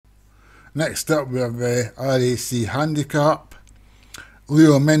Next up we have the RAC Handicap.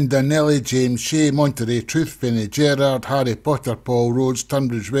 Leo Mindanelli, James Shea, Monterey Truth, Vinnie Gerard, Harry Potter, Paul Rhodes,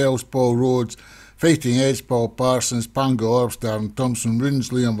 Tunbridge Wells, Paul Rhodes, Fighting Edge, Paul Parsons, Pango Orbs, Darren Thompson, Runes,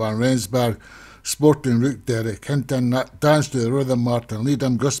 Liam Van Rensburg, Sporting Route, Derek Hinton, Dance to the Rhythm, Martin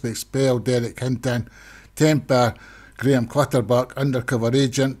Leadham, Guspic Spell, Derek Hinton, Temper, Graham Clutterbuck, Undercover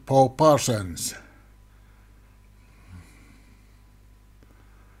Agent, Paul Parsons.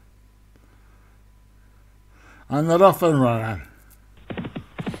 And they're off and running.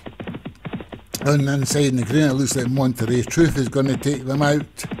 On the inside in the green, it looks like Monterey Truth is going to take them out.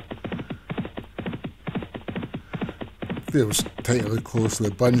 Feels tightly closely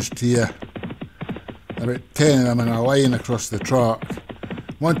bunched here. About 10 of them in a line across the track.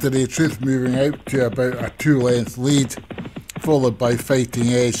 Monterey Truth moving out to about a 2-length lead, followed by Fighting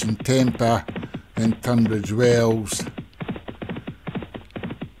Edge and Temper and Tunbridge Wells.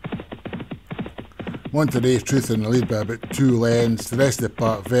 Monterey Truth in the lead by about 2 lengths, the rest of the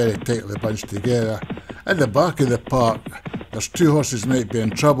park very tightly bunched together. At the back of the park, there's 2 horses might be in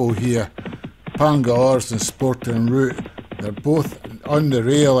trouble here. Panga Ors and Sporting Route. They're both on the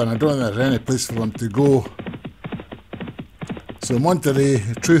rail and I don't think there's any place for them to go. So Monterey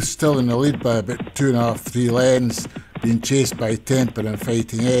Truth still in the lead by about 2.5–3 lengths, being chased by Temper and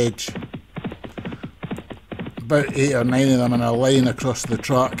Fighting Edge. About 8 or 9 of them in a line across the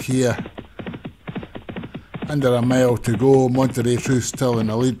track here. Under a mile to go, Monterey Truth still in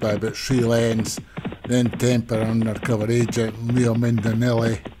the lead by about 3 lengths, then Temper, Undercover Agent, Leo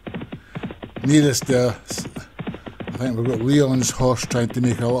Mindanelli. Nearest there, I think we've got Leon's horse trying to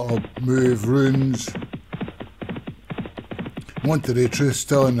make a little move, Runes. Monterey Truth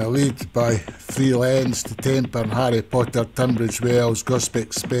still in the lead by 3 lengths to Temper and Harry Potter, Tunbridge Wells,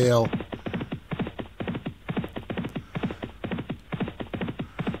 Guspic Spell.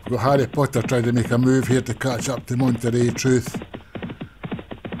 We've got Harry Potter trying to make a move here to catch up to Monterey Truth.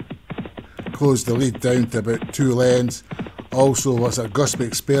 Closed the lead down to about 2 lengths. Also was a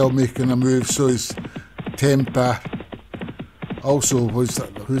Guspic Spell making a move, so is Temper. Also who's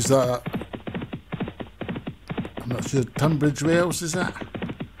that? I'm not sure, Tunbridge Wells is that?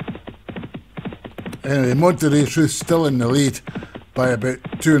 Anyway, Monterey Truth still in the lead by about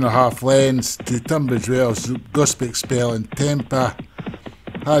 2.5 lengths to Tunbridge Wells, Guspic Spell and Temper.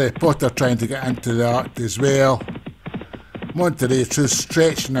 Harry Potter trying to get into the act as well. Monterey Truth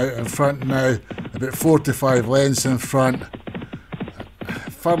stretching out in front now, about 4 to 5 lengths in front.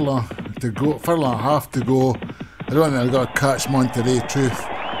 Furlong and a half to go. I don't think they've got to catch Monterey Truth.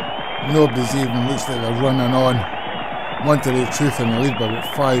 Nobody's even looks like they're running on. Monterey Truth in the lead by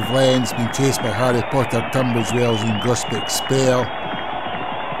about 5 lengths, being chased by Harry Potter, Tunbridge Wells and Guspic Spell.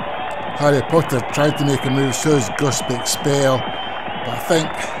 Harry Potter tried to make a move, so is Guspic Spell, but I think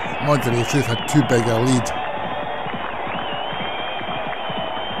Monterey Truth had too big a lead.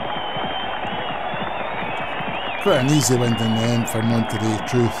 Quite an easy win in the end for Monterey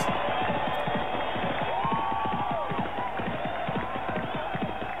Truth.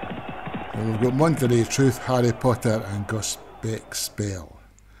 So we've got Monterey Truth, Harry Potter and Guspic Spell.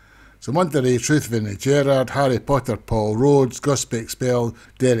 So Monterey Truth, Vinnie Gerard, Harry Potter, Paul Rhodes, Guspic Spell,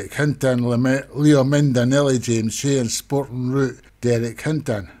 Derek Hinton, Leo Mindanelli, James Shea and Sporting Route, Derek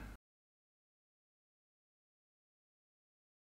Hinton.